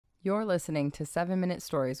You're listening to 7-Minute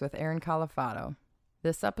Stories with Aaron Califato.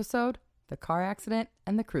 This episode, the car accident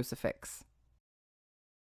and the crucifix.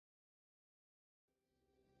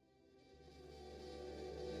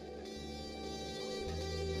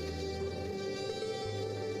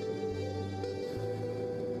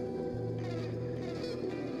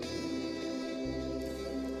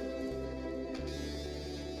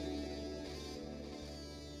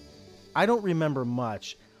 I don't remember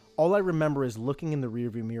much. All I remember is looking in the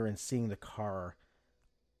rearview mirror and seeing the car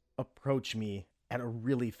approach me at a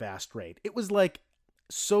really fast rate. It was like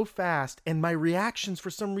so fast, and my reactions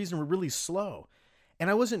for some reason were really slow.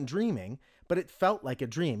 And I wasn't dreaming, but it felt like a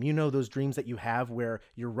dream. You know those dreams that you have where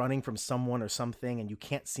you're running from someone or something and you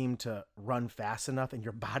can't seem to run fast enough and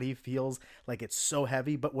your body feels like it's so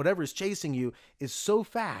heavy, but whatever's chasing you is so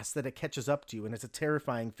fast that it catches up to you, and it's a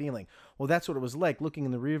terrifying feeling. Well, that's what it was like looking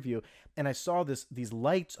in the rear view, and I saw these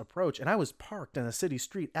lights approach, and I was parked on a city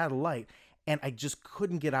street at a light, and I just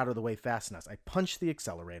couldn't get out of the way fast enough. I punched the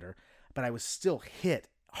accelerator, but I was still hit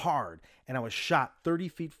hard, and I was shot 30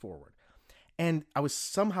 feet forward. And I was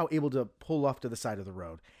somehow able to pull off to the side of the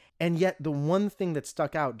road. And yet the one thing that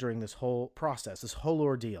stuck out during this whole process, this whole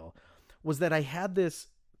ordeal, was that I had this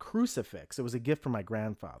crucifix. It was a gift from my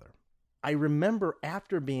grandfather. I remember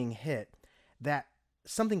after being hit that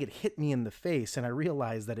something had hit me in the face, and I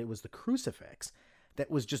realized that it was the crucifix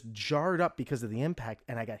that was just jarred up because of the impact,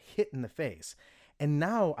 and I got hit in the face. And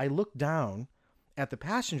now I look down at the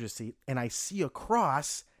passenger seat and I see a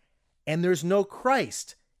cross, and there's no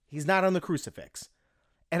Christ. He's not on the crucifix.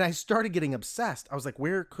 And I started getting obsessed. I was like,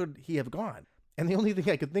 where could he have gone? And the only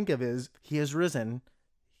thing I could think of is, he has risen.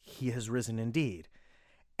 He has risen indeed.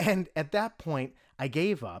 And at that point, I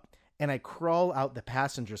gave up and I crawl out the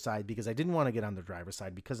passenger side because I didn't want to get on the driver's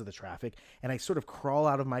side because of the traffic. And I sort of crawl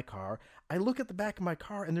out of my car. I look at the back of my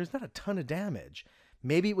car and there's not a ton of damage.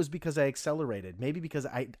 Maybe it was because I accelerated. Maybe because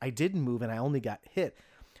I didn't move and I only got hit.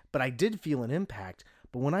 But I did feel an impact.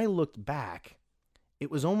 But when I looked back, it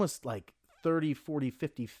was almost like 30, 40,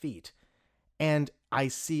 50 feet. And I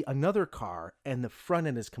see another car and the front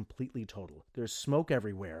end is completely total. There's smoke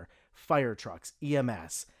everywhere, fire trucks,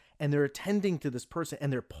 EMS, and they're attending to this person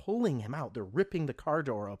and they're pulling him out. They're ripping the car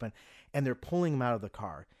door open and they're pulling him out of the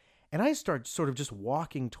car. And I start sort of just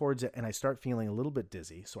walking towards it and I start feeling a little bit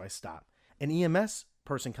dizzy. So I stop. An EMS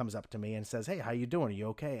person comes up to me and says, "Hey, how you doing? Are you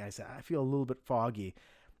okay?" I said, "I feel a little bit foggy.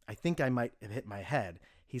 I think I might have hit my head."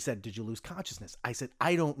 He said, "Did you lose consciousness?" I said,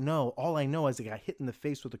 "I don't know. All I know is I got hit in the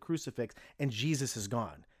face with a crucifix and Jesus is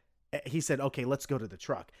gone." He said, "Okay, let's go to the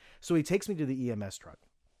truck." So he takes me to the EMS truck.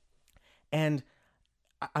 And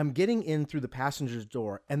I'm getting in through the passenger's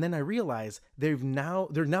door. And then I realize they're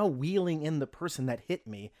now wheeling in the person that hit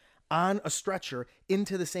me on a stretcher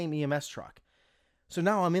into the same EMS truck. So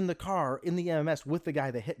now I'm in the car in the EMS with the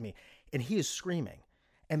guy that hit me and he is screaming.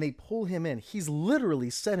 And they pull him in. He's literally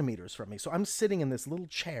centimeters from me. So I'm sitting in this little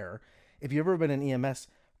chair. If you've ever been in an EMS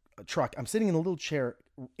truck, I'm sitting in a little chair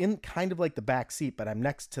in kind of like the back seat, but I'm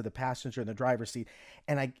next to the passenger in the driver's seat.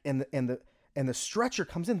 And the stretcher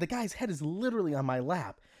comes in. The guy's head is literally on my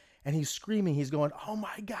lap. And he's screaming. He's going, "Oh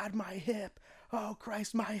my God, my hip. Oh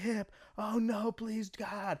Christ, my hip. Oh no, please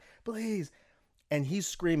God, please." And he's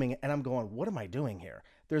screaming, and I'm going, what am I doing here?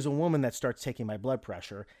 There's a woman that starts taking my blood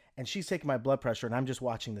pressure, and she's taking my blood pressure, and I'm just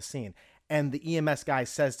watching the scene. And the EMS guy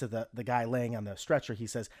says to the guy laying on the stretcher, he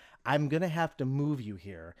says, "I'm going to have to move you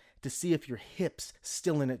here to see if your hip's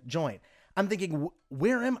still in a joint." I'm thinking,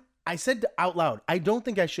 where am I? I said out loud, I don't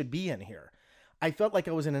think I should be in here. I felt like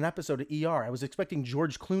I was in an episode of ER. I was expecting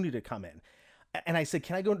George Clooney to come in. And I said,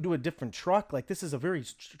 "Can I go to a different truck? Like, this is a very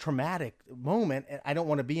traumatic moment, and I don't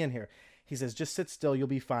want to be in here." He says, "Just sit still, you'll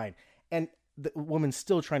be fine." And the woman's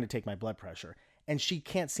still trying to take my blood pressure, and she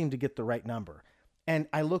can't seem to get the right number. And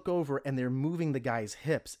I look over, and they're moving the guy's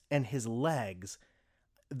hips, and his legs,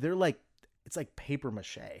 it's like paper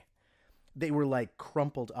mache. They were like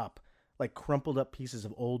crumpled up pieces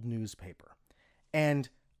of old newspaper. And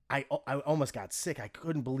I almost got sick. I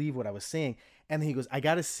couldn't believe what I was seeing. And then he goes, "I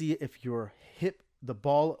got to see if your hip, the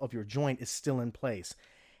ball of your joint is still in place."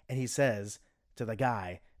 And he says to the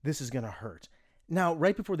guy, "This is going to hurt." Now,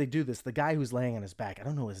 right before they do this, the guy who's laying on his back, I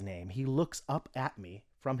don't know his name, he looks up at me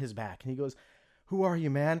from his back and he goes, "Who are you,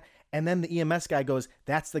 man?" And then the EMS guy goes,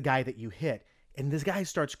 "That's the guy that you hit." And this guy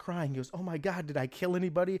starts crying. He goes, "Oh my God, did I kill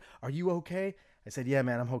anybody? Are you okay?" I said, "Yeah,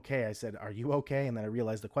 man, I'm okay." I said, "Are you okay?" And then I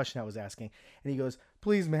realized the question I was asking. And he goes,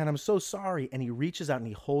 "Please, man, I'm so sorry." And he reaches out and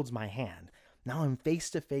he holds my hand. Now I'm face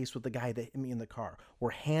to face with the guy that hit me in the car.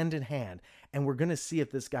 We're hand in hand. And we're going to see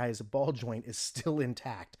if this guy's ball joint is still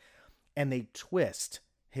intact. And they twist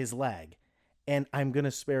his leg. And I'm going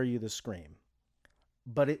to spare you the scream.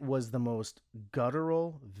 but it was the most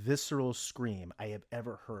guttural, visceral scream I have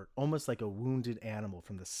ever heard, almost like a wounded animal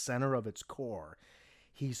from the center of its core.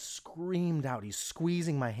 He screamed out. He's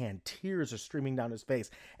squeezing my hand. Tears are streaming down his face.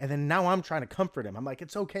 And then now I'm trying to comfort him. I'm like,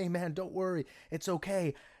 it's okay, man. Don't worry. It's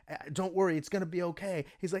okay. Don't worry. It's going to be okay.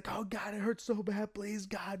 He's like, oh, God, it hurts so bad. Please,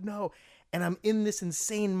 God, no. And I'm in this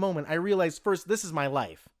insane moment. I realize first, this is my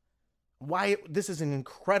life. Why this is an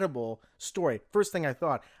incredible story. First thing I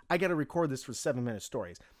thought, I got to record this for 7-minute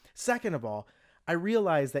stories. Second of all, I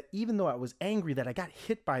realized that even though I was angry that I got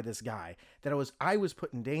hit by this guy, that I was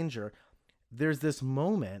put in danger, there's this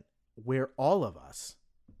moment where all of us,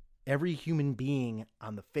 every human being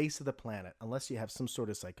on the face of the planet, unless you have some sort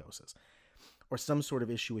of psychosis or some sort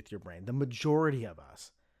of issue with your brain, the majority of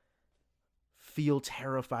us feel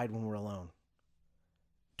terrified when we're alone.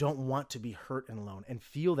 Don't want to be hurt and alone and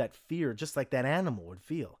feel that fear just like that animal would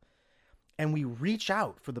feel. And we reach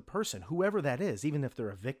out for the person, whoever that is, even if they're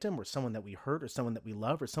a victim or someone that we hurt or someone that we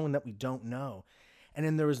love or someone that we don't know. And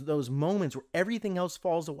then there's those moments where everything else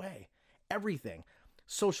falls away. Everything.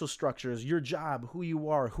 Social structures, your job, who you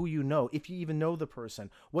are, who you know, if you even know the person,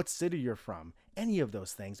 what city you're from, any of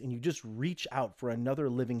those things. And you just reach out for another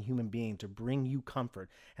living human being to bring you comfort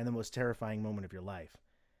in the most terrifying moment of your life.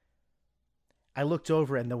 I looked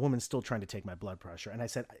over and the woman's still trying to take my blood pressure. And I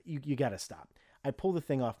said, you got to stop. I pull the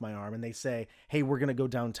thing off my arm and they say, hey, we're going to go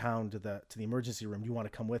downtown to the emergency room. You want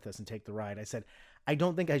to come with us and take the ride? I said, I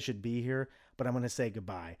don't think I should be here, but I'm going to say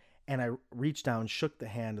goodbye. And I reached down, shook the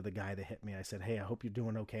hand of the guy that hit me. I said, hey, I hope you're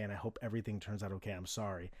doing okay. And I hope everything turns out okay. I'm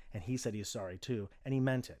sorry. And he said he's sorry too. And he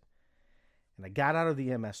meant it. And I got out of the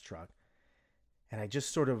EMS truck and I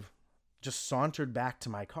just sauntered back to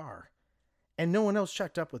my car and no one else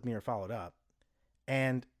checked up with me or followed up.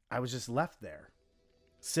 And I was just left there,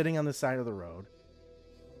 sitting on the side of the road.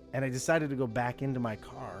 And I decided to go back into my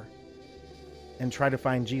car and try to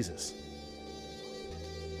find Jesus.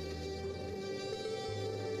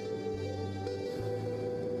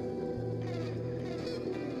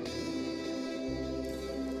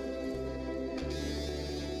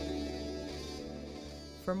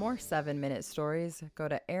 For more 7-minute stories, go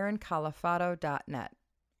to aaroncalifato.net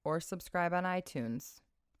or subscribe on iTunes.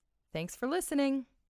 Thanks for listening.